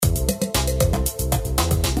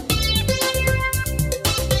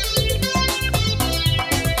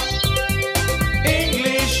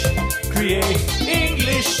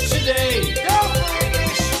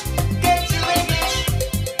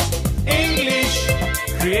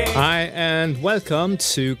Hi and welcome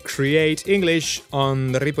to Create English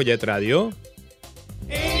on Ripollet Radio.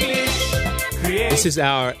 This is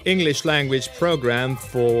our English language program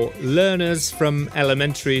for learners from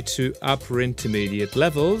elementary to upper intermediate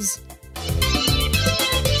levels.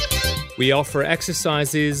 We offer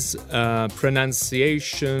exercises,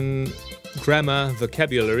 pronunciation, grammar,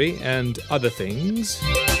 vocabulary, and other things.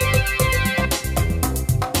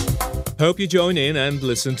 Hope you join in and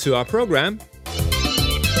listen to our program.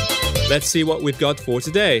 Let's see what we've got for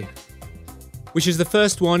today, which is the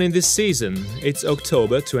first one in this season. It's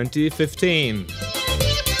October 2015.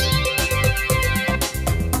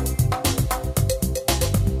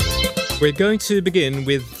 We're going to begin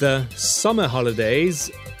with the summer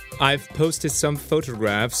holidays. I've posted some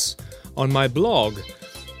photographs on my blog,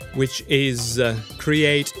 which is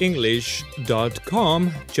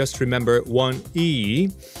createnglish.com. Just remember one E.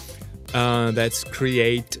 That's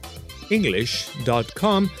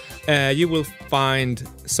createnglish.com. You will find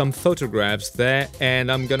some photographs there,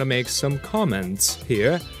 and I'm going to make some comments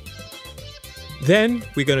here. Then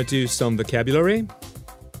we're going to do some vocabulary,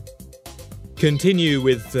 continue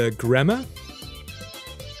with grammar.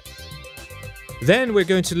 Then we're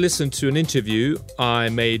going to listen to an interview I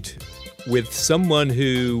made with someone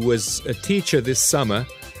who was a teacher this summer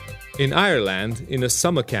in Ireland in a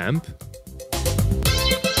summer camp.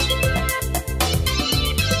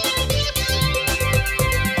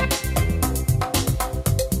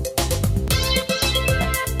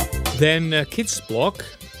 Then a kids block,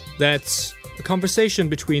 that's a conversation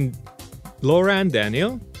between Laura and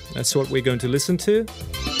Daniel. That's what we're going to listen to.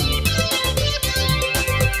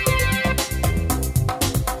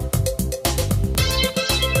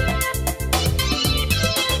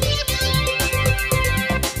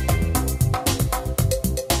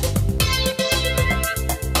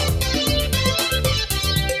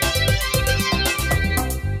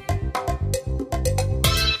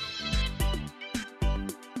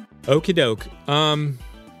 Okie doke.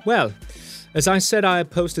 Well, as I said, I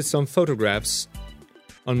posted some photographs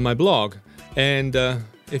on my blog, and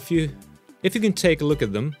if you can take a look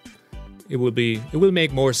at them, it will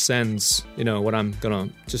make more sense. You know what I'm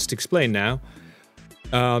gonna just explain now.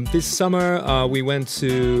 This summer we went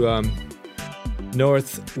to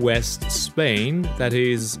northwest Spain, that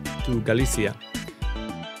is to Galicia,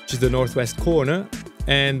 which is the northwest corner,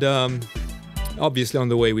 and obviously on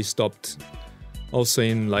the way we stopped also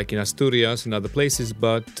in Asturias and other places,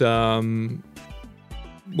 but well,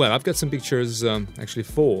 I've got some pictures, actually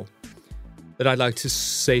 4, that I'd like to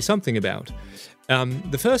say something about.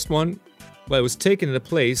 The first one, well, it was taken in a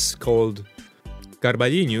place called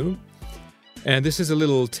Carballiño, and this is a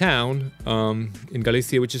little town in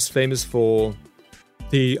Galicia which is famous for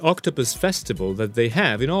the Octopus Festival that they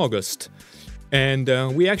have in August. And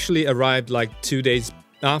we actually arrived 2 days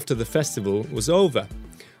after the festival was over.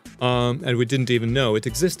 And we didn't even know it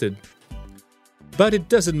existed. But it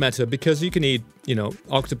doesn't matter, because you can eat,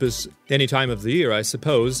 octopus any time of the year, I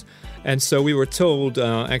suppose. And so we were told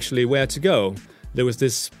actually where to go. There was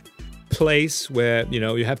this place where,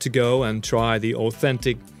 you have to go and try the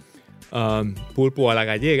authentic pulpo a la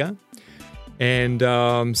gallega. And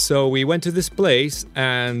so we went to this place,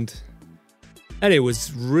 and it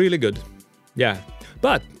was really good. Yeah.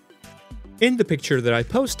 But in the picture that I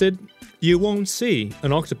posted, you won't see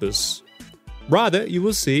an octopus. Rather, you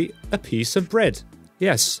will see a piece of bread.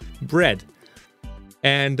 Yes, bread.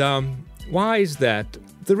 And why is that?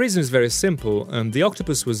 The reason is very simple. The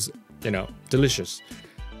octopus was, delicious.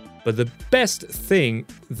 But the best thing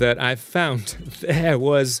that I found there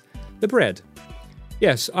was the bread.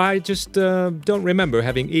 Yes, I just don't remember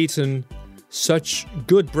having eaten such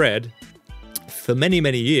good bread for many,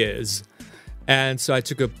 many years. And so I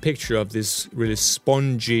took a picture of this really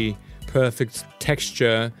spongy, perfect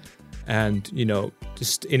texture, and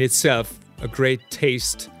just in itself a great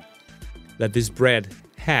taste that this bread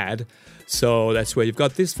had. So that's where you've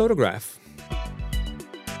got this photograph.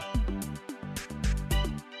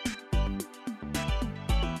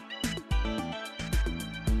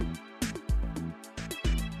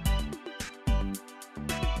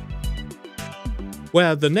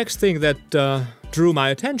 Well, the next thing that drew my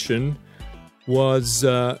attention was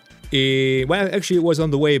it was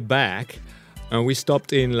on the way back. We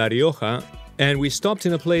stopped in La Rioja, and we stopped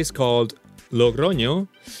in a place called Logroño.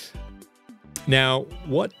 Now,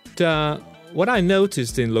 what I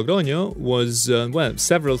noticed in Logroño was,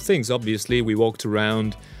 several things. Obviously, we walked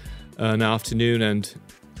around an afternoon and,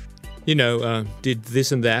 did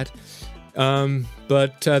this and that.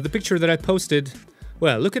 But the picture that I posted,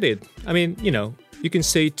 well, look at it. I mean, you can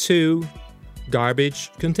see 2 garbage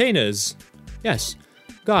containers. Yes,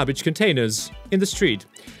 garbage containers in the street.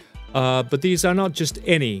 But these are not just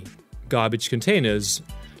any garbage containers.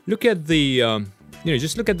 Look at the,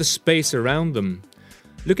 just look at the space around them.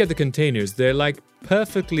 Look at the containers. They're like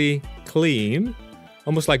perfectly clean,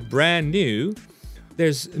 almost like brand new.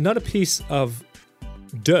 There's not a piece of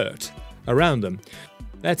dirt around them.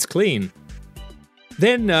 That's clean.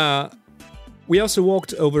 Then we also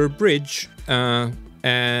walked over a bridge,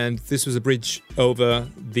 and this was a bridge over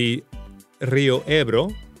the Rio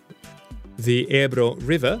Ebro, the Ebro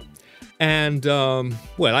River. And,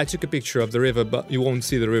 I took a picture of the river, but you won't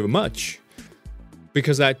see the river much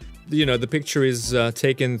because the picture is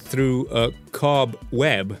taken through a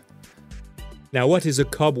cobweb. Now, what is a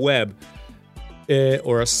cobweb?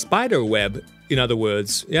 Or a spider web, in other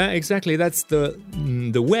words. Yeah, exactly. That's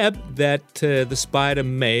the web that the spider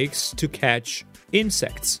makes to catch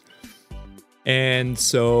insects. And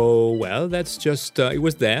so, that's just, it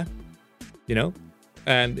was there,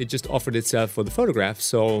 and it just offered itself for the photograph.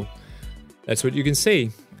 So that's what you can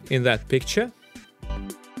see in that picture.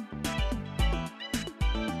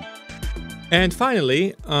 And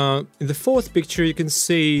finally, in the fourth picture, you can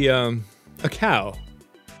see a cow.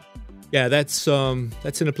 Yeah, that's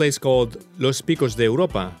in a place called Los Picos de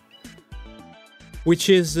Europa, which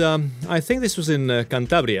is, I think this was in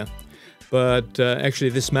Cantabria, but actually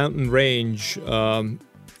this mountain range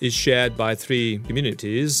is shared by three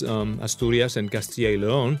communities, Asturias and Castilla y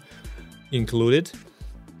León included.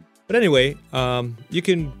 But anyway, you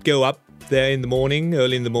can go up there in the morning,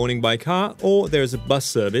 early in the morning by car, or there's a bus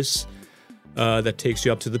service that takes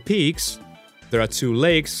you up to the peaks. There are two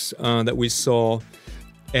lakes that we saw.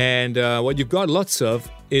 And what you've got lots of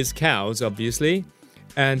is cows, obviously.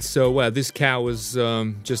 And so, this cow was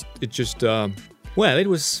it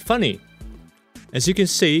was funny. As you can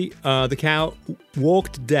see, the cow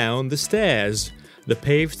walked down the stairs, the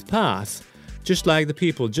paved path, just like the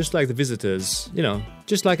people, just like the visitors,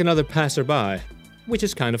 just like another passerby, which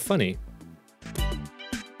is kind of funny.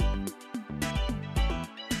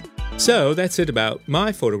 So, that's it about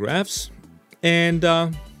my photographs. And,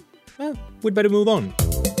 we'd better move on.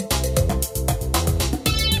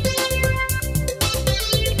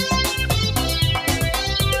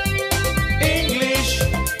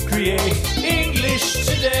 Create English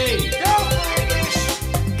today. Go for English.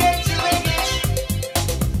 Get to English.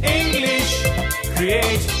 English.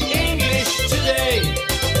 Create English today.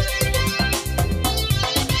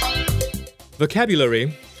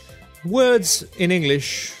 Vocabulary. Words in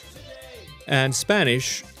English and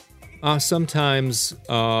Spanish are sometimes,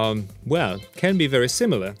 can be very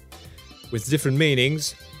similar with different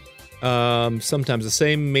meanings. Sometimes the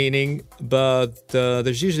same meaning, but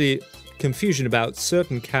there's usually confusion about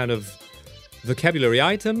certain kind of vocabulary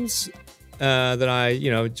items that I,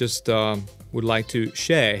 would like to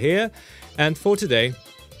share here. And for today,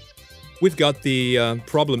 we've got the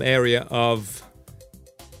problem area of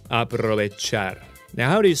aprovechar.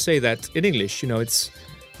 Now, how do you say that in English? It's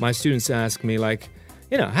my students ask me how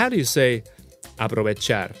do you say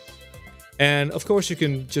aprovechar? And of course, you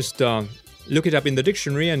can just look it up in the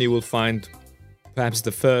dictionary, and you will find perhaps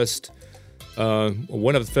the first.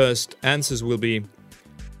 One of the first answers will be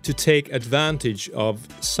to take advantage of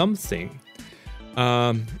something.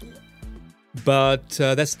 But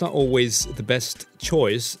that's not always the best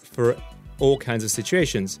choice for all kinds of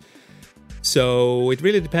situations. So it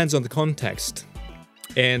really depends on the context.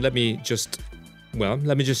 And let me just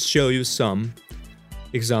show you some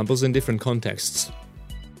examples in different contexts.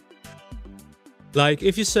 Like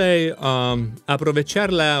if you say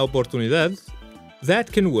aprovechar la oportunidad,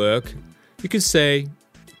 that can work. You could say,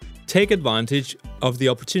 take advantage of the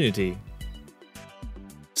opportunity.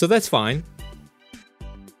 So that's fine.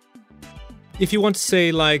 If you want to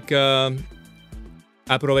say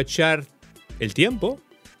aprovechar el tiempo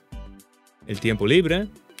libre,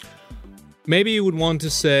 maybe you would want to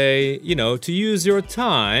say, to use your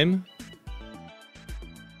time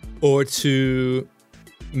or to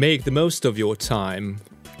make the most of your time.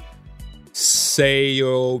 Say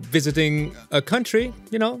you're visiting a country,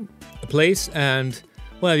 a place, and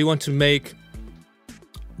you want to make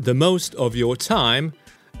the most of your time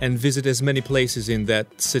and visit as many places in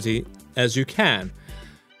that city as you can.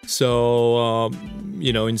 So,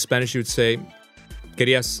 in Spanish you would say,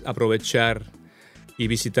 querías aprovechar y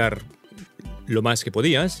visitar lo más que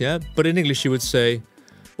podías, yeah? But in English you would say,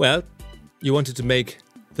 you wanted to make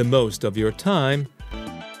the most of your time.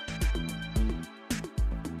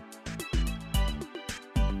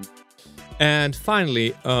 And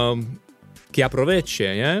finally, que aproveche,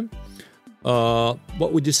 yeah?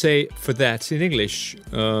 What would you say for that in English?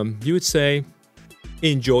 You would say,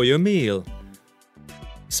 enjoy your meal.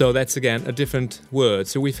 So that's again a different word.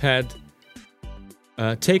 So we've had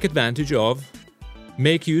take advantage of,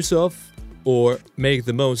 make use of, or make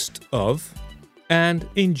the most of, and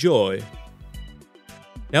enjoy.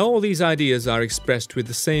 Now all these ideas are expressed with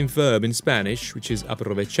the same verb in Spanish, which is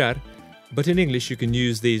aprovechar, but in English you can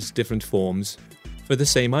use these different forms for the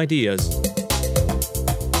same ideas.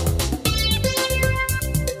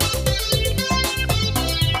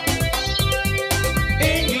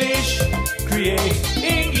 English, create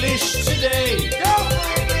English today. Go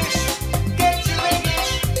for English, get your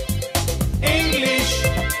English. English,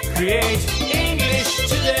 create English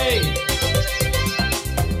today.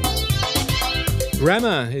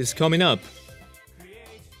 Grammar is coming up.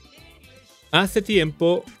 Hace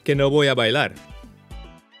tiempo que no voy a bailar.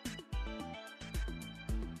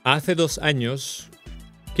 Hace 2 años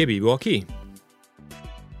que vivo aquí.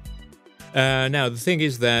 Now, the thing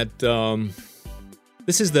is that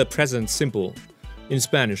this is the present simple in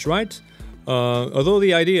Spanish, right? Although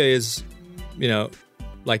the idea is,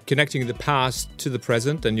 like connecting the past to the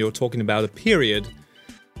present, and you're talking about a period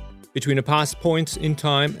between a past point in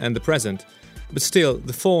time and the present. But still,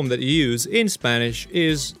 the form that you use in Spanish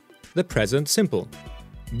is the present simple.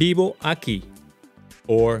 Vivo aquí.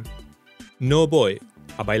 Or no voy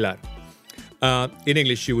a bailar. In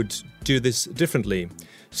English, you would do this differently.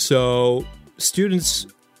 So students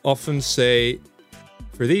often say,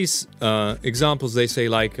 for these examples, they say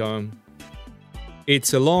like,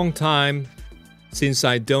 it's a long time since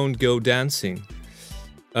I don't go dancing.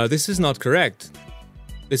 This is not correct.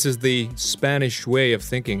 This is the Spanish way of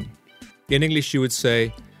thinking. In English, you would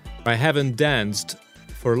say, I haven't danced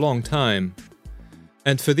for a long time.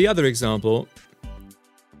 And for the other example,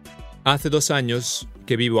 hace 2 años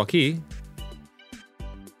que vivo aquí.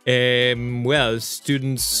 Well,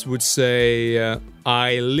 students would say,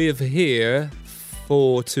 I live here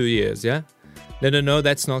for 2 years, yeah? No,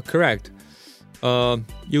 that's not correct.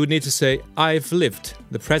 You would need to say, I've lived,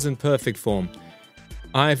 the present perfect form.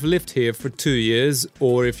 I've lived here for 2 years,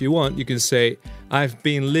 or if you want, you can say, I've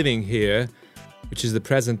been living here, which is the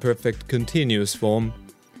present perfect continuous form,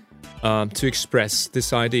 to express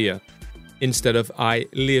this idea. Instead of I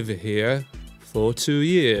live here for 2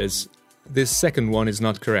 years. This second one is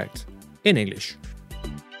not correct in English.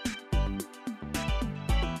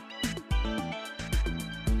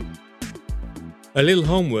 A little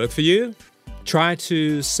homework for you. Try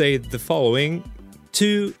to say the following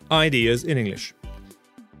 2 ideas in English.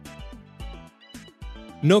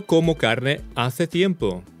 No como carne hace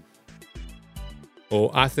tiempo.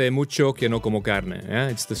 Or hace mucho que no como carne. Yeah,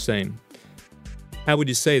 it's the same. How would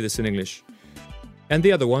you say this in English? And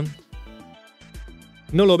the other one.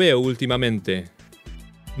 No lo veo últimamente.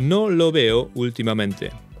 No lo veo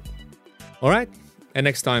últimamente. All right? And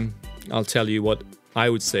next time, I'll tell you what I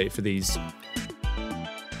would say for these.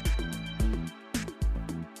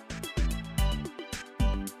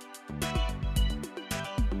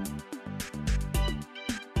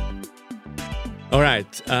 All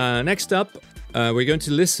right, next up, we're going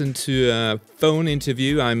to listen to a phone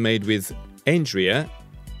interview I made with Andrea,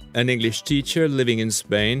 an English teacher living in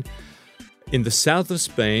Spain, in the south of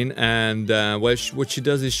Spain. And what she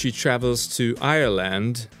does is she travels to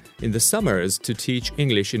Ireland in the summers to teach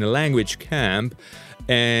English in a language camp.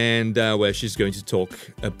 And she's going to talk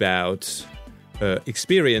about her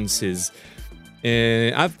experiences.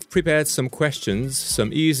 I've prepared some questions,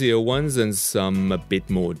 some easier ones and some a bit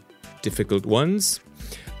more difficult ones.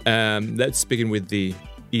 Let's begin with the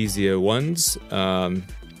easier ones.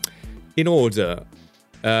 In order,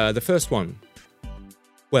 the first one.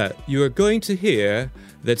 Well, you are going to hear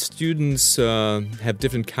that students have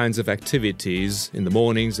different kinds of activities in the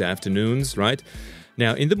mornings, afternoons, right?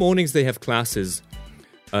 Now, in the mornings they have classes.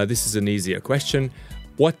 This is an easier question.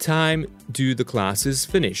 What time do the classes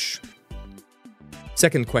finish?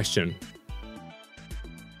 Second question.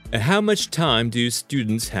 How much time do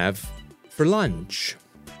students have for lunch?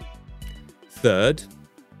 Third,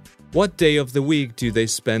 what day of the week do they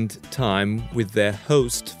spend time with their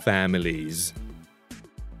host families?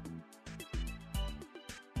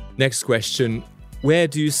 Next question, where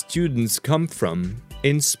do students come from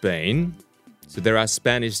in Spain? So there are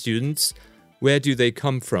Spanish students. Where do they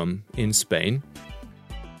come from in Spain?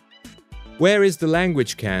 Where is the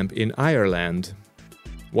language camp in Ireland?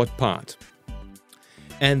 What part?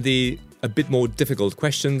 And the a bit more difficult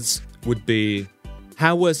questions would be,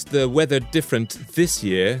 how was the weather different this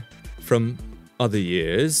year from other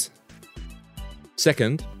years?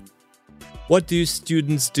 Second, what do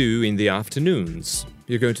students do in the afternoons?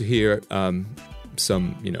 You're going to hear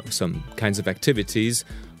some kinds of activities.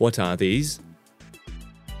 What are these?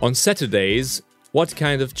 On Saturdays, What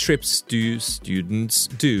kind of trips do students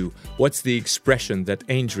do? What's the expression that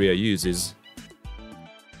Andrea uses?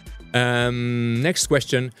 Next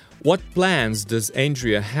question. What plans does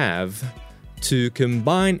Andrea have to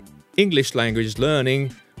combine English language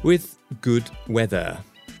learning with good weather?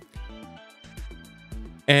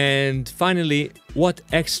 And finally, what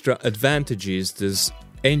extra advantages does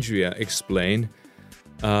Andrea explain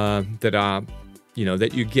that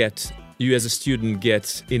you as a student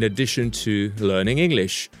get in addition to learning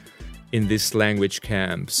English in this language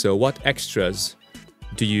camp? So what extras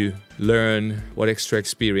do you learn? What extra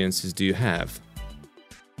experiences do you have?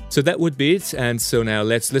 So that would be it. And so now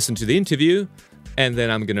let's listen to the interview, and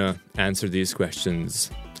then I'm going to answer these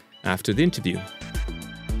questions after the interview.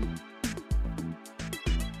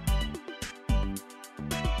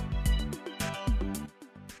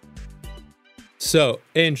 So,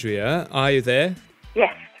 Andrea, are you there?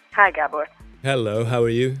 Yes. Hi, Gabor. Hello, how are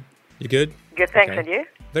you? You good? Good, thanks. Okay. And you?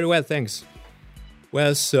 Very well, thanks.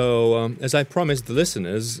 Well, so, as I promised the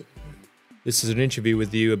listeners, this is an interview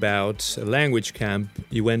with you about a language camp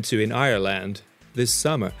you went to in Ireland this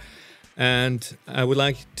summer. And I would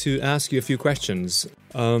like to ask you a few questions.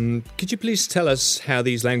 Could you please tell us how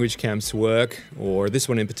these language camps work, or this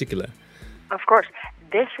one in particular? Of course.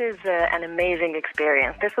 This is an amazing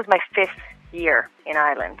experience. This was my 5th year in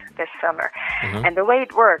Ireland this summer. And the way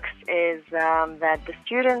it works is that the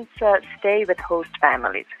students stay with host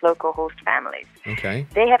families, local host families. Okay.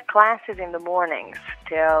 They have classes in the mornings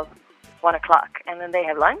till 1 o'clock, and then they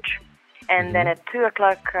have lunch. And then at 2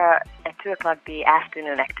 o'clock, the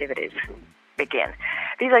afternoon activities begin.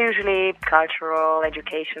 These are usually cultural,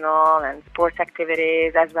 educational, and sports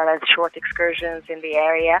activities, as well as short excursions in the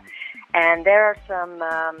area. And there are some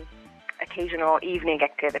occasional evening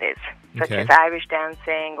activities, such as Irish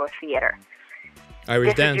dancing or theater.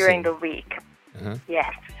 Irish dancing? Is during the week.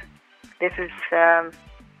 Yes. This is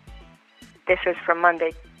from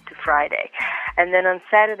Monday to Friday. And then on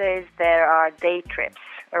Saturdays, there are day trips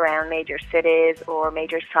around major cities or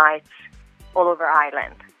major sites all over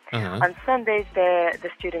Ireland. On Sundays,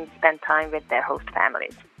 the students spend time with their host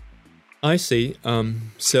families. I see.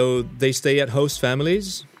 So they stay at host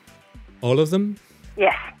families? All of them?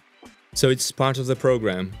 Yes. So it's part of the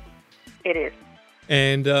program? It is.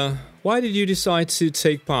 And why did you decide to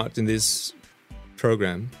take part in this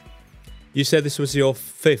program? You said this was your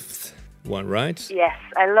 5th one, right? Yes,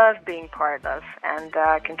 I love being part of and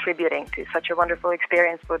contributing to such a wonderful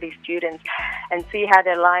experience for these students, and see how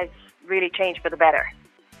their lives really change for the better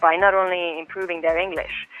by not only improving their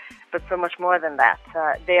English, but so much more than that.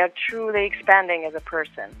 They are truly expanding as a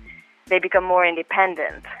person. They become more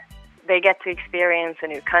independent. They get to experience a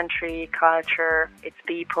new country, culture, its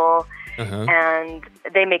people, and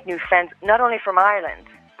they make new friends, not only from Ireland,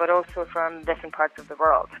 but also from different parts of the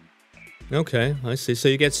world. Okay, I see. So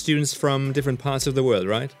you get students from different parts of the world,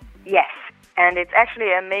 right? Yes, and it's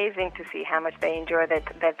actually amazing to see how much they enjoy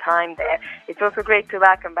their time there. It's also great to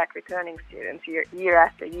welcome back returning students year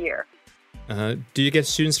after year. Do you get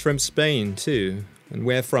students from Spain too? And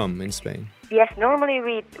where from in Spain? Yes, normally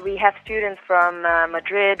we have students from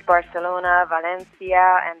Madrid, Barcelona,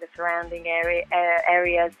 Valencia, and the surrounding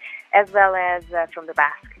areas, as well as from the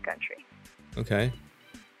Basque country. Okay.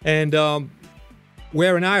 And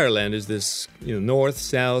where in Ireland is this? North,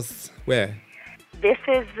 south, where? This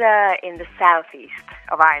is in the southeast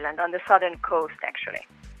of Ireland, on the southern coast, actually.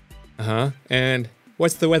 And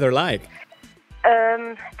what's the weather like?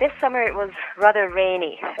 This summer it was rather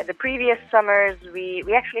rainy. The previous summers we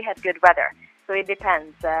actually had good weather, so it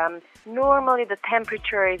depends. Normally the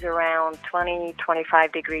temperature is around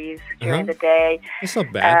 20-25 degrees during the day. It's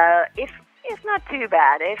not bad. It's not too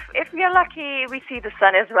bad. If we are lucky, we see the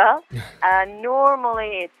sun as well.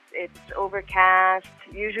 Normally it's overcast.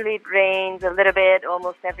 Usually it rains a little bit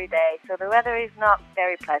almost every day, so the weather is not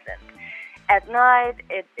very pleasant. At night,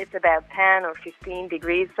 it's about 10 or 15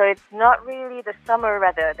 degrees, so it's not really the summer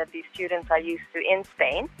weather that these students are used to in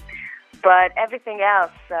Spain, but everything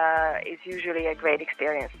else is usually a great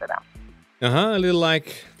experience for them. A little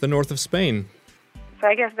like the north of Spain. So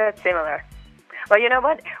I guess that's similar. Well, you know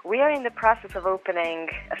what? We are in the process of opening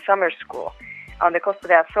a summer school on the Costa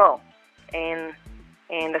del Sol in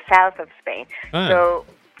the south of Spain. So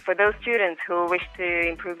for those students who wish to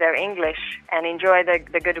improve their English and enjoy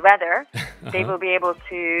the good weather, they will be able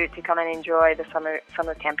to come and enjoy the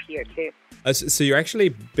summer camp here too. So you're actually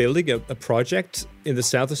building a project in the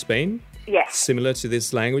south of Spain? Yes. Similar to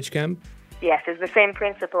this language camp? Yes, it's the same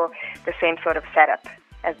principle, the same sort of setup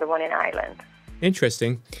as the one in Ireland.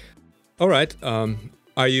 Interesting. All right.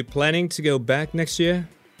 Are you planning to go back next year?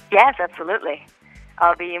 Yes, absolutely.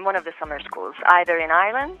 I'll be in one of the summer schools, either in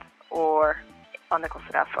Ireland or on the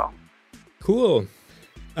Costa d'Azur. Cool.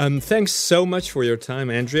 Thanks so much for your time,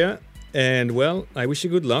 Andrea. And well, I wish you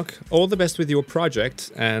good luck. All the best with your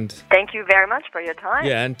project. And thank you very much for your time.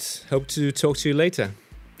 yeah, and hope to talk to you later,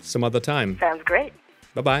 some other time. Sounds great.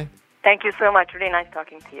 Bye-bye. Thank you so much. Really nice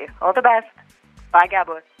talking to you. All the best. Bye,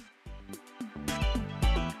 Gabor.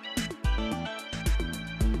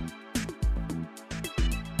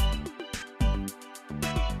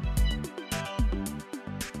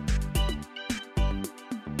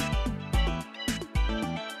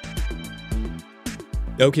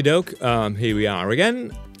 Okie doke, here we are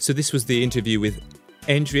again. So this was the interview with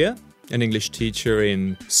Andrea, an English teacher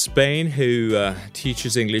in Spain who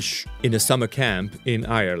teaches English in a summer camp in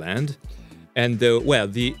Ireland. And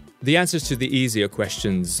the answers to the easier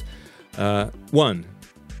questions. 1.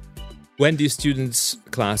 When do students'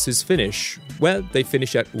 classes finish? Well, they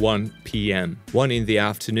finish at 1 p.m., 1 in the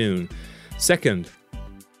afternoon. Second,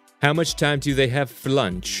 how much time do they have for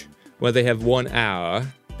lunch? Well, they have 1 hour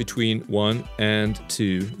between 1 and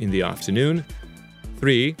 2 in the afternoon.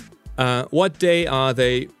 3. What day are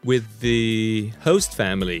they with the host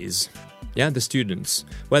families? Yeah, the students.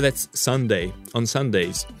 Well, that's Sunday, on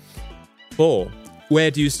Sundays. 4. Where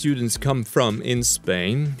do students come from in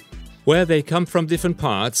Spain? Well, they come from different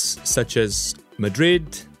parts, such as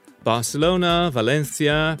Madrid, Barcelona,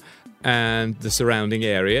 Valencia, and the surrounding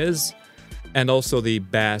areas, and also the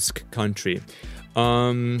Basque country.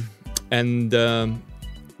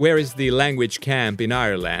 Where is the language camp in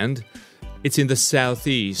Ireland? It's in the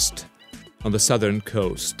southeast, on the southern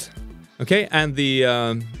coast. Okay, and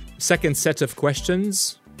the second set of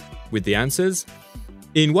questions with the answers.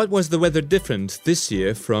 In what was the weather different this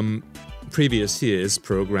year from previous years'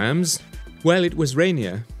 programs? Well, it was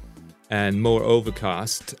rainier and more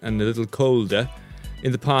overcast and a little colder.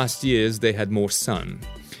 In the past years, they had more sun.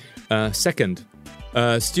 Second,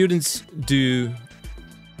 students do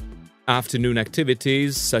afternoon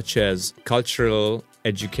activities such as cultural,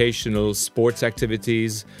 educational, sports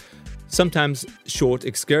activities, sometimes short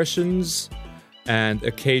excursions, and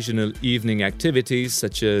occasional evening activities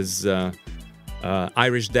such as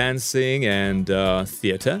Irish dancing and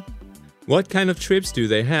theatre. What kind of trips do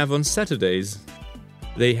they have on Saturdays?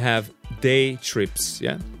 They have day trips,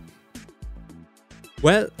 yeah?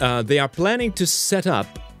 Well, they are planning to set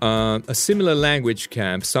up a similar language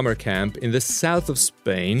camp, summer camp, in the south of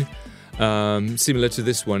Spain, similar to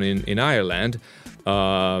this one in Ireland,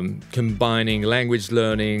 combining language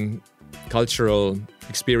learning, cultural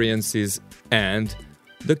experiences, and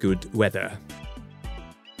the good weather.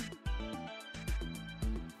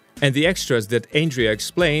 And the extras that Andrea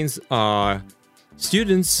explains are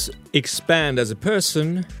students expand as a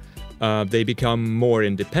person, they become more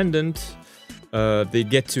independent, they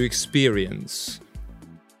get to experience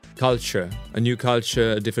culture, a new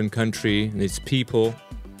culture, a different country, and its people,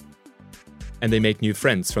 and they make new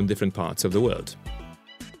friends from different parts of the world.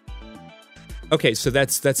 Okay, so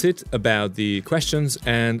that's it about the questions,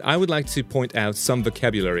 and I would like to point out some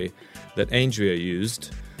vocabulary that Andrea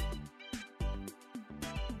used.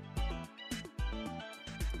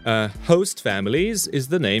 Host families is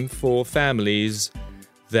the name for families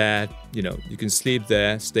that, you can sleep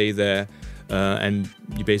there, stay there, and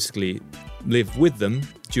you basically live with them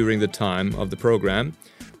during the time of the program.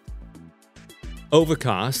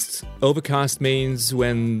 Overcast. Overcast means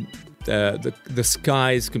when the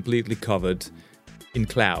sky is completely covered in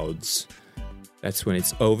clouds. That's when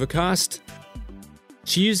it's overcast.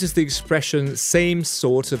 She uses the expression same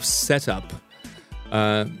sort of setup.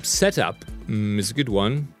 Setup is a good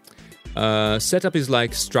one. Setup is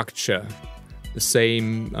like structure. The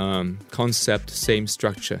same concept, same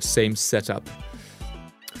structure, same setup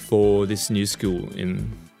for this new school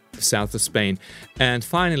in the south of Spain. And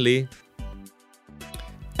finally,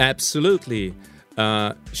 absolutely.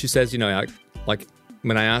 She says, like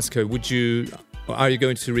when I ask her, are you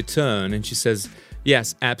going to return? And she says,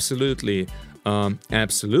 yes, absolutely.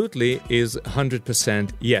 Absolutely is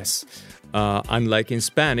 100% yes. Unlike in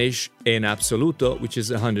Spanish, en absoluto, which is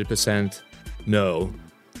 100% no,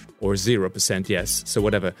 or 0% yes. So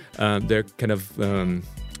whatever. They're kind of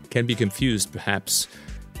can be confused, perhaps.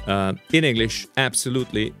 In English,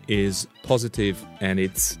 absolutely is positive, and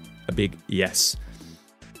it's a big yes.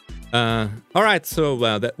 All right, so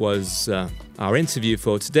that was our interview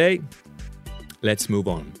for today. Let's move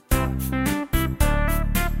on.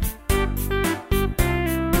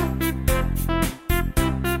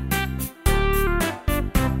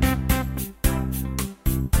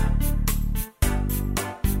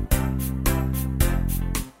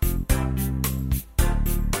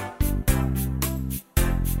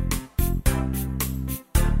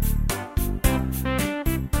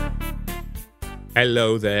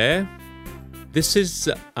 Hello there. This is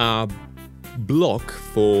a block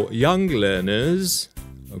for young learners.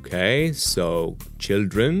 Okay, so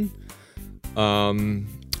children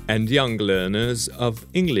and young learners of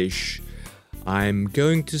English. I'm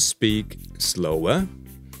going to speak slower,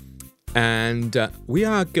 and we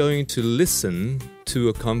are going to listen to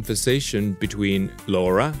a conversation between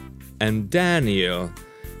Laura and Daniel.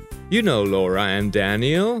 You know Laura and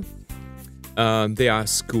Daniel. They are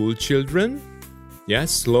school children.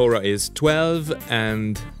 Yes, Laura is 12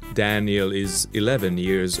 and Daniel is 11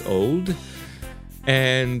 years old.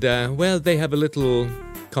 And, they have a little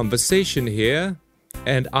conversation here,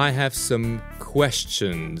 and I have some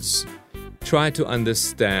questions. Try to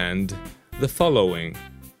understand the following.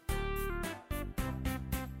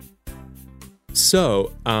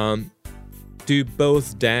 So, do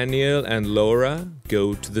both Daniel and Laura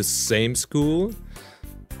go to the same school?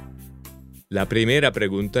 La primera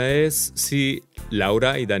pregunta es si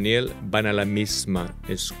Laura y Daniel van a la misma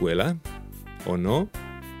escuela o no.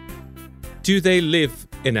 Do they live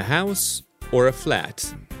in a house or a flat?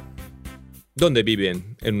 ¿Dónde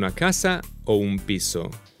viven? ¿En una casa o un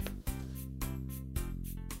piso?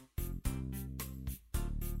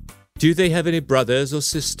 Do they have any brothers or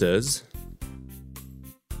sisters?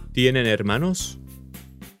 ¿Tienen hermanos?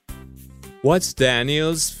 What's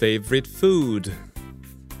Daniel's favorite food?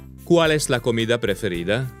 ¿Cuál es la comida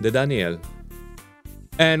preferida de Daniel?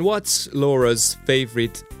 And what's Laura's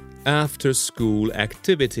favorite after-school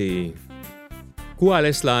activity? ¿Cuál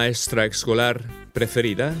es la extraescolar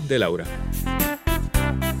preferida de Laura?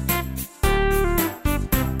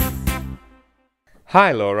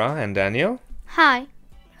 Hi, Laura and Daniel. Hi.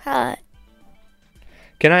 Hi.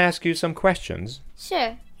 Can I ask you some questions?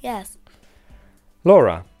 Sure. Yes.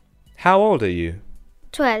 Laura, how old are you?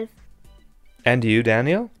 12. And you,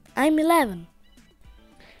 Daniel? I'm 11.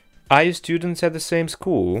 Are you students at the same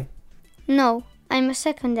school? No, I'm a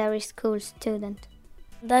secondary school student.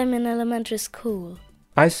 And I'm in elementary school.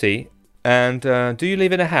 I see. And do you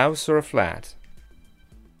live in a house or a flat?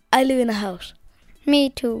 I live in a house. Me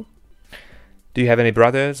too. Do you have any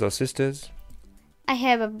brothers or sisters? I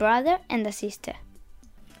have a brother and a sister.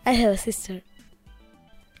 I have a sister.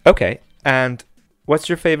 Okay. And what's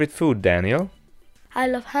your favorite food, Daniel? I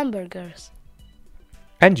love hamburgers.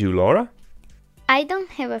 And you, Laura? I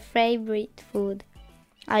don't have a favorite food.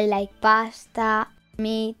 I like pasta,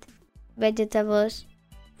 meat, vegetables,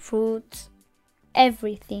 fruits,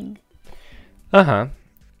 everything. Uh-huh.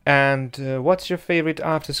 And what's your favorite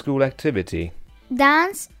after-school activity?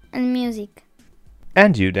 Dance and music.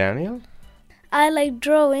 And you, Daniel? I like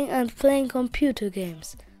drawing and playing computer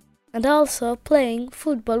games. And also playing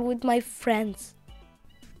football with my friends.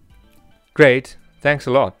 Great. Thanks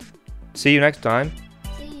a lot. See you next time.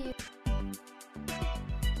 See you.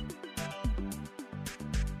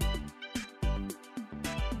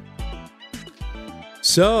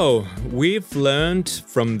 So, we've learned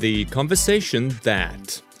from the conversation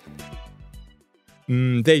that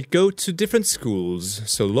they go to different schools.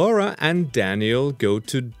 So Laura and Daniel go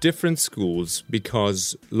to different schools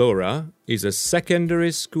because Laura is a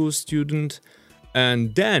secondary school student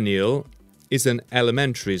and Daniel is an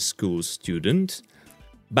elementary school student.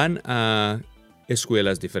 Van a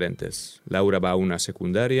escuelas diferentes. Laura va a una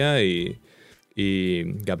secundaria y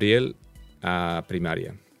Gabriel a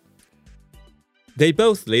primaria. They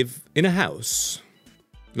both live in a house.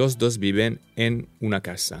 Los dos viven en una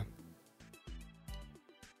casa.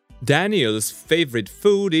 Daniel's favorite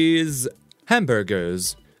food is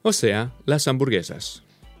hamburgers, o sea, las hamburguesas.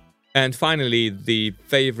 And finally, the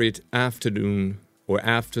favorite afternoon or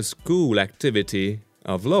after-school activity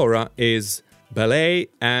of Laura is ballet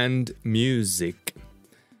and music.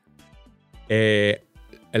 A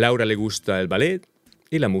Laura le gusta el ballet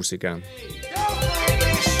y la música.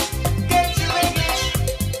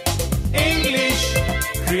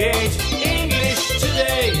 Create English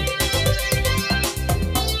today.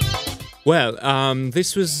 Well,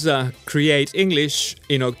 this was Create English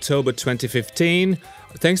in October 2015.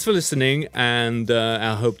 Thanks for listening, and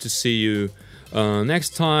I hope to see you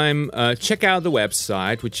next time. Check out the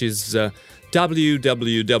website, which is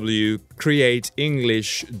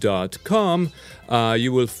www.createnglish.com.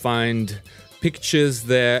 You will find pictures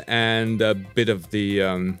there and a bit of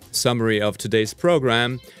the summary of today's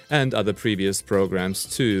program and other previous programs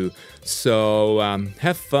too. So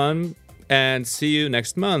have fun and see you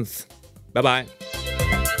next month. Bye-bye.